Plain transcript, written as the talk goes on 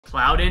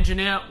Cloud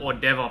engineer or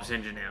DevOps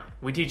engineer?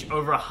 We teach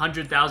over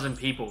 100,000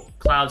 people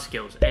cloud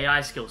skills,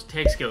 AI skills,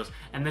 tech skills,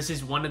 and this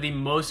is one of the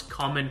most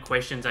common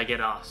questions I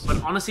get asked.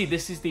 But honestly,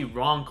 this is the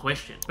wrong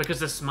question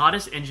because the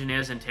smartest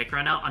engineers in tech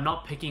right now are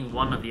not picking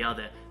one or the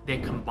other. They're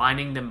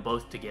combining them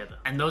both together.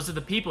 And those are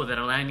the people that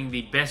are landing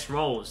the best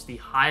roles, the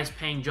highest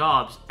paying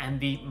jobs, and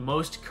the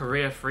most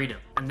career freedom.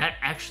 And that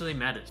actually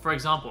matters. For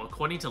example,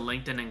 according to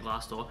LinkedIn and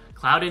Glassdoor,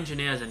 cloud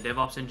engineers and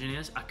DevOps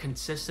engineers are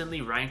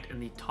consistently ranked in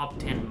the top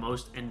 10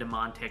 most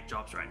in-demand tech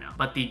jobs right now.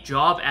 But the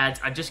job ads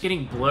are just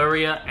getting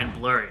blurrier and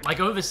blurrier. Like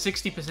over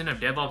 60% of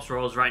DevOps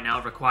roles right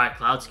now require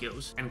cloud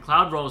skills, and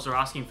cloud roles are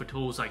asking for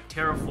tools like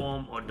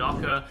Terraform or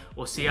Docker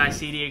or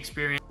CI/CD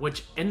experience,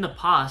 which in the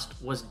past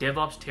was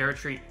DevOps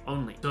territory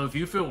only. So if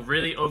you feel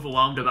really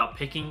overwhelmed about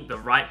picking the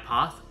right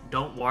path,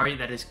 don't worry,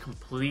 that is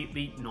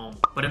completely normal.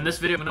 But in this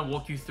video, I'm gonna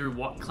walk you through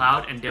what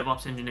cloud and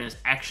DevOps engineers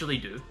actually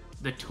do,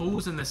 the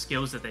tools and the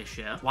skills that they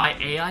share, why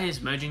AI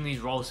is merging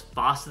these roles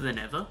faster than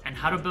ever, and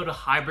how to build a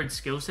hybrid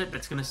skill set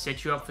that's gonna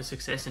set you up for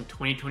success in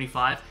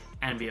 2025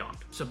 and beyond.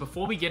 So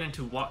before we get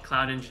into what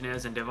cloud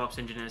engineers and DevOps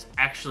engineers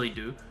actually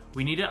do,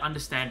 we need to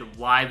understand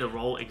why the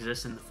role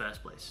exists in the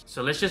first place.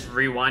 So let's just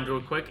rewind real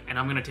quick and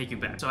I'm gonna take you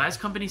back. So as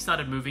companies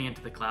started moving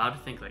into the cloud,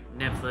 think like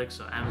Netflix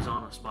or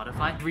Amazon or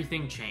Spotify,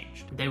 everything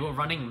changed. They were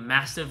running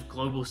massive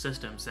global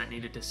systems that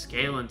needed to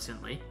scale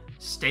instantly,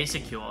 stay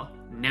secure,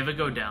 never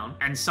go down,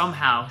 and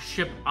somehow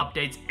ship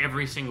updates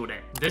every single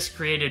day. This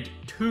created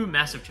two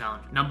massive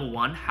challenges. Number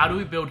one, how do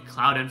we build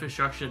cloud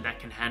infrastructure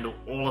that can handle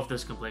all of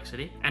this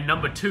complexity? And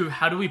number two,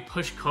 how do we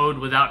push code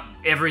without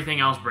everything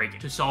else breaking?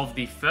 To solve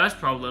the first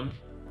problem,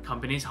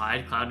 companies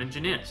hired cloud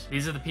engineers.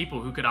 These are the people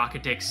who could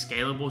architect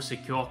scalable,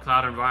 secure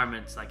cloud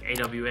environments like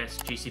AWS,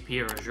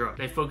 GCP, or Azure.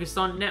 They focused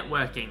on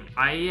networking,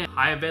 IAM,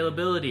 high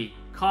availability,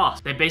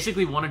 cost. They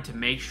basically wanted to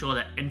make sure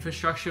that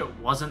infrastructure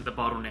wasn't the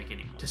bottleneck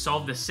anymore. To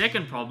solve the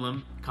second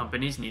problem,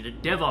 companies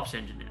needed DevOps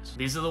engineers.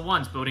 These are the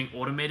ones building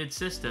automated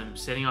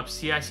systems, setting up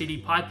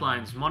CI/CD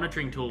pipelines,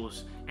 monitoring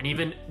tools, and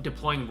even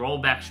deploying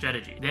rollback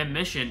strategy. Their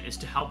mission is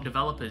to help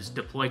developers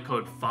deploy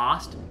code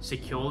fast,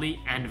 securely,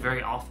 and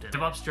very often.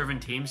 DevOps-driven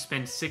teams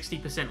spend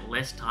 60%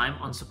 less time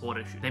on support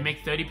issues. They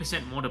make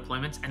 30% more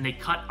deployments, and they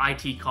cut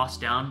IT costs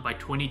down by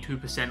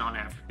 22% on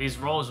average. These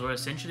roles were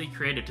essentially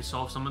created to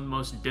solve some of the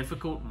most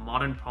difficult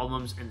modern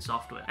problems in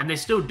software, and they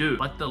still do,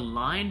 but the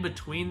line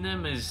between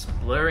them is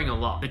blurring a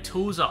lot. The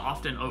tools are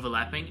often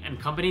overlapping, and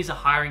companies are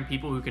hiring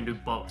people who can do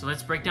both. So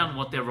let's break down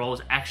what their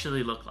roles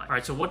actually look like. All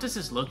right, so what does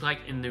this look like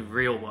in the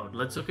real world?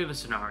 Let's look at the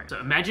scenario. So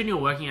imagine you're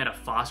working at a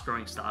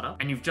fast-growing startup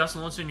and you've just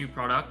launched a new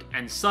product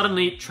and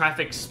suddenly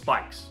traffic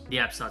spikes. The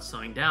app starts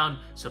slowing down,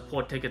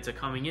 support tickets are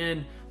coming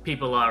in,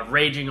 people are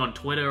raging on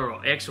Twitter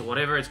or X or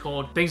whatever it's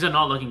called. Things are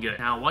not looking good.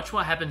 Now watch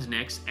what happens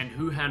next and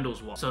who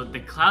handles what. So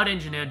the cloud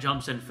engineer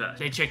jumps in first.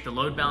 They check the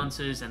load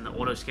balancers and the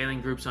auto scaling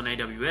groups on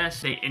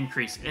AWS. They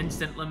increase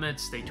instant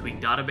limits, they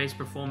tweak database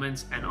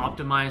performance, and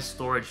optimize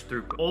storage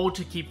throughput, all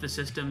to keep the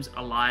systems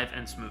alive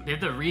and smooth. They're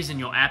the reason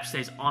your app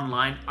stays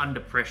online under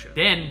pressure.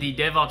 Then the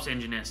DevOps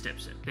engineer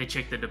steps in. They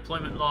check the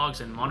deployment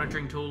logs and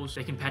monitoring tools.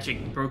 They can patch a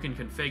broken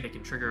config. They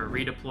can trigger a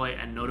redeploy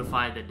and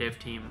notify the dev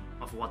team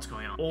of what's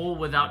going on, all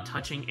without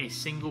touching a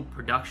single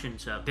production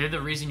server. They're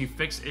the reason you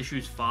fix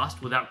issues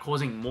fast without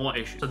causing more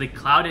issues. So the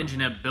cloud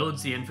engineer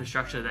builds the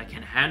infrastructure that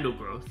can handle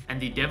growth, and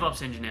the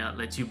DevOps engineer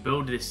lets you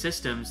build the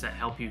systems that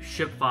help you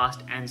ship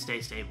fast and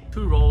stay stable.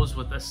 Two roles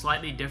with a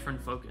slightly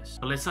different focus.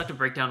 But let's start to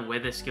break down where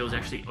their skills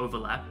actually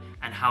overlap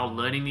and how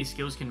learning these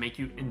skills can make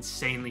you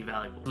insanely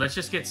valuable. Let's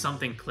just get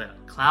something clear.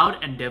 Cloud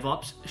and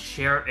DevOps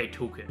share a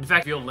toolkit. In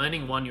fact, if you're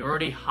learning one, you're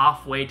already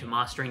halfway to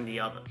mastering the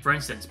other. For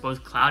instance,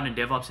 both cloud and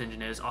DevOps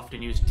engineers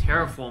often use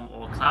Terraform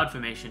or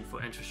CloudFormation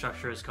for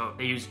infrastructure as code.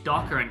 They use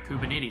Docker and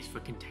Kubernetes for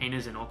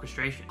containers and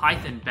orchestration,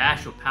 Python,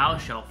 Bash, or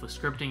PowerShell for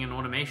scripting and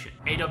automation,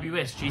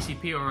 AWS,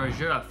 GCP, or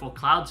Azure for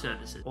cloud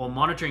services, or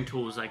monitoring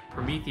tools like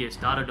Prometheus,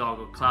 Datadog,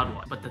 or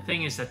CloudWatch. But the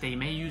thing is that they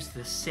may use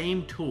the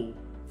same tool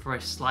for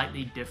a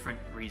slightly different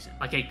reason.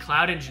 Like a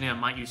cloud engineer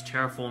might use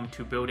Terraform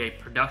to build a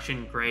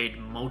production-grade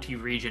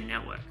multi-region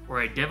network,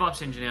 or a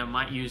DevOps engineer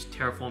might use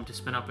Terraform to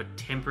spin up a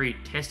temporary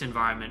test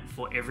environment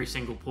for every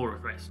single pull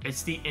request.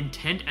 It's the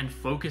intent and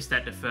focus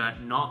that differ,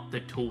 not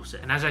the tool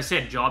set. And as I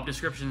said, job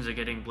descriptions are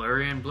getting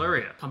blurrier and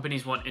blurrier.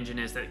 Companies want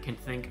engineers that can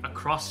think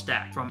across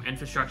stack, from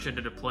infrastructure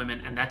to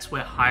deployment, and that's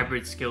where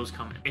hybrid skills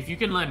come in. If you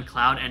can learn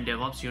cloud and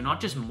DevOps, you're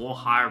not just more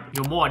hireable,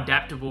 you're more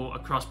adaptable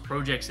across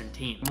projects and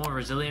teams, more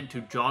resilient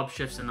to job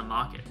shifts in the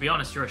market. To be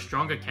honest, you're a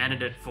stronger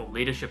candidate for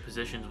leadership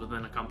positions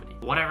within a company.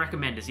 What I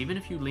recommend is even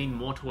if you lean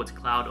more towards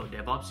cloud or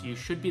DevOps, you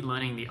should be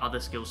learning the other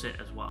skill set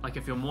as well. Like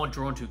if you're more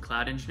drawn to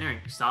cloud engineering,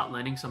 start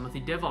learning some of the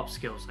DevOps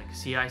skills like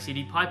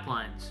CI/CD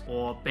pipelines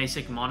or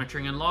basic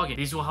monitoring and logging.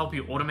 These will help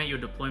you automate your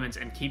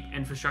deployments and keep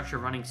infrastructure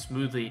running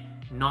smoothly,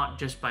 not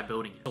just by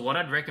building it. So what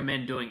I'd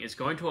recommend doing is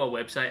going to our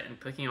website and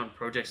clicking on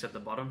projects at the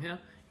bottom here.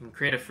 You can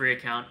create a free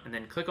account and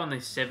then click on the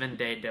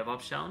 7-day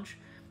DevOps challenge.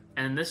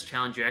 And in this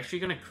challenge, you're actually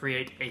going to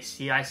create a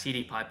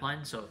CI/CD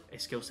pipeline, so a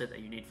skill set that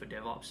you need for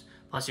DevOps.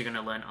 Plus, you're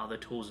going to learn other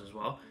tools as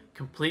well.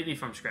 completely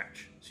from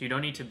scratch. So you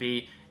don't need to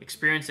be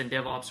experienced in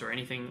DevOps or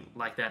anything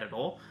like that at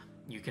all.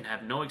 You can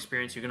have no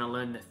experience. You're going to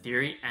learn the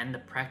theory and the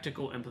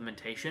practical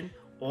implementation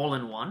all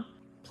in one.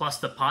 Plus,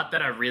 the part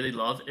that I really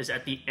love is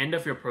at the end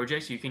of your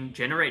projects, you can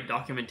generate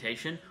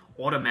documentation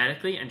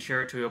automatically and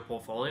share it to your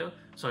portfolio.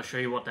 So I'll show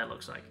you what that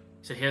looks like.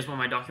 So here's what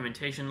my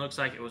documentation looks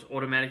like. It was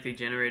automatically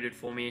generated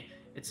for me.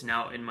 It's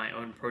now in my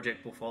own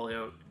project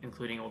portfolio,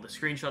 including all the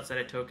screenshots that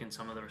I took and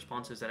some of the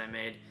responses that I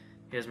made.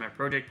 Here's my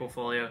project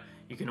portfolio.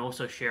 You can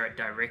also share it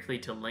directly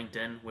to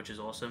LinkedIn, which is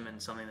awesome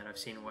and something that I've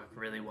seen work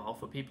really well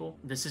for people.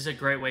 This is a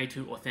great way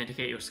to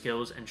authenticate your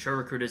skills and show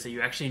recruiters that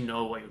you actually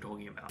know what you're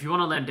talking about. If you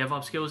want to learn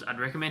DevOps skills, I'd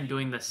recommend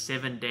doing the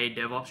 7-day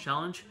DevOps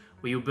challenge,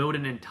 where you build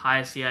an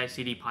entire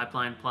CI/CD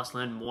pipeline plus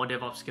learn more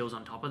DevOps skills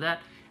on top of that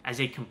as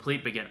a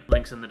complete beginner.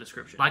 Links in the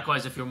description.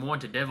 Likewise, if you're more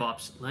into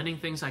DevOps, learning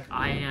things like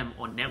IAM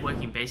or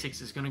networking basics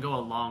is going to go a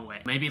long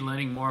way. Maybe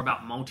learning more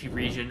about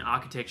multi-region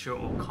architecture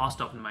or cost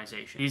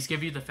optimization. These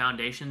give you the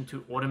foundation to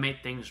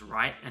automate things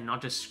right and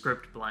not just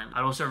script blindly.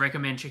 I'd also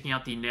recommend checking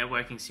out the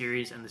networking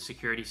series and the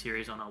security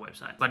series on our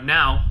website. But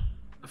now,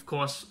 of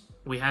course,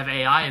 we have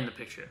AI in the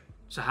picture.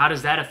 So how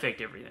does that affect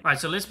everything? All right,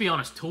 so let's be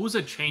honest, tools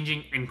are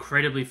changing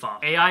incredibly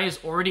fast. AI is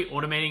already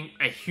automating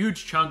a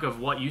huge chunk of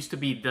what used to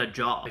be the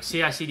job. Like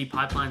CI/CD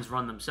pipelines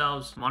run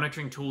themselves,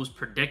 monitoring tools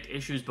predict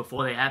issues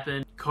before they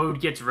happen,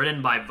 code gets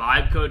written by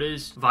vibe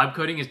coders. Vibe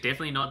coding is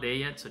definitely not there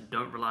yet, so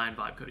don't rely on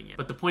vibe coding yet.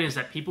 But the point is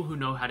that people who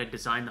know how to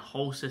design the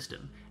whole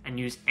system and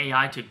use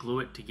AI to glue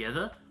it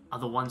together are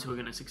the ones who are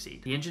gonna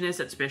succeed. The engineers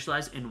that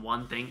specialize in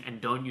one thing and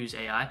don't use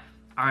AI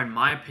are, in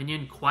my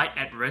opinion, quite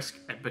at risk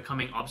at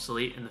becoming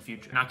obsolete in the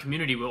future. In our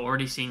community, we're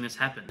already seeing this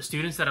happen. The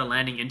students that are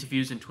landing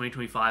interviews in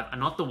 2025 are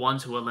not the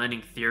ones who are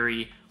learning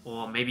theory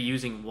or maybe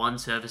using one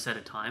service at a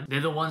time. They're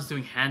the ones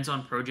doing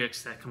hands-on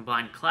projects that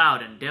combine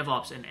cloud and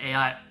DevOps and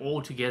AI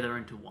all together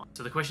into one.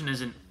 So the question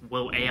isn't,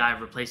 will AI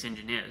replace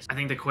engineers? I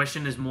think the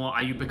question is more,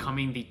 are you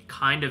becoming the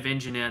kind of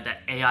engineer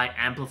that AI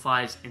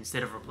amplifies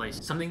instead of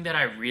replaces? Something that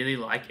I really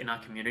like in our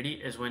community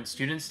is when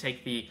students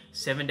take the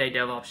 7-day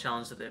DevOps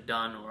challenge that they've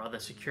done or other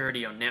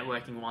security or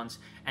networking ones,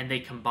 and they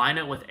combine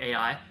it with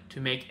AI to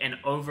make an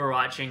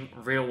overarching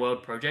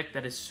real-world project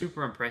that is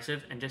super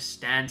impressive and just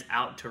stands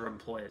out to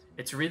employers.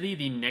 It's really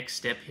the next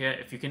step here.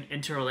 If you can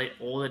interrelate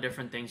all the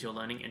different things you're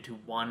learning into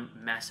one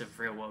massive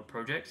real-world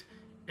project,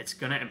 it's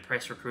gonna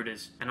impress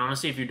recruiters. And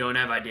honestly, if you don't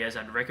have ideas,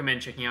 I'd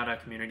recommend checking out our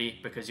community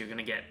because you're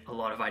gonna get a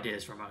lot of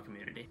ideas from our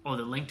community. Oh,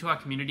 the link to our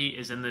community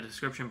is in the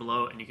description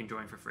below and you can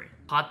join for free.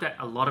 The part that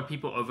a lot of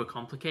people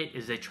overcomplicate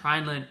is they try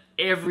and learn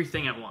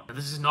everything at once. Now,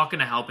 this is not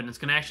gonna help and it's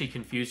gonna actually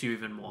confuse you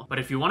even more. But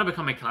if you wanna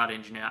become a cloud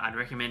engineer, I'd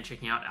recommend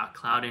checking out our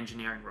cloud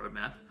engineering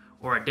roadmap.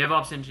 Or a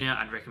DevOps engineer,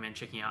 I'd recommend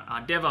checking out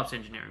our DevOps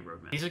engineering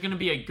roadmap. These are gonna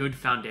be a good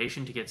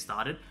foundation to get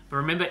started. But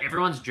remember,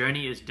 everyone's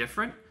journey is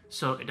different.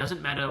 So it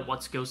doesn't matter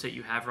what skill set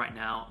you have right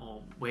now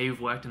or where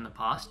you've worked in the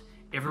past.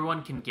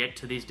 Everyone can get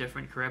to these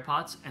different career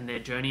paths and their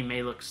journey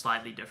may look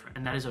slightly different,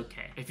 and that is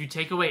okay. If you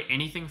take away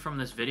anything from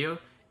this video,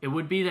 it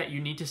would be that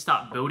you need to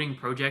start building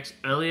projects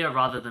earlier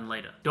rather than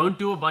later. Don't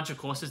do a bunch of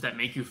courses that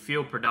make you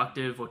feel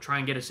productive or try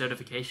and get a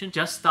certification.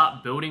 Just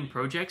start building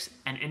projects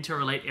and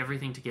interrelate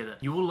everything together.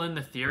 You will learn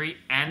the theory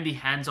and the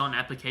hands-on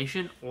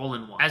application all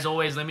in one. As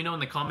always, let me know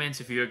in the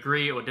comments if you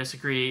agree or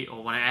disagree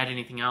or want to add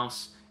anything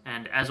else.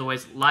 And as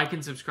always, like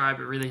and subscribe.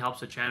 It really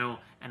helps the channel.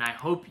 And I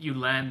hope you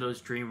land those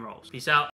dream roles. Peace out.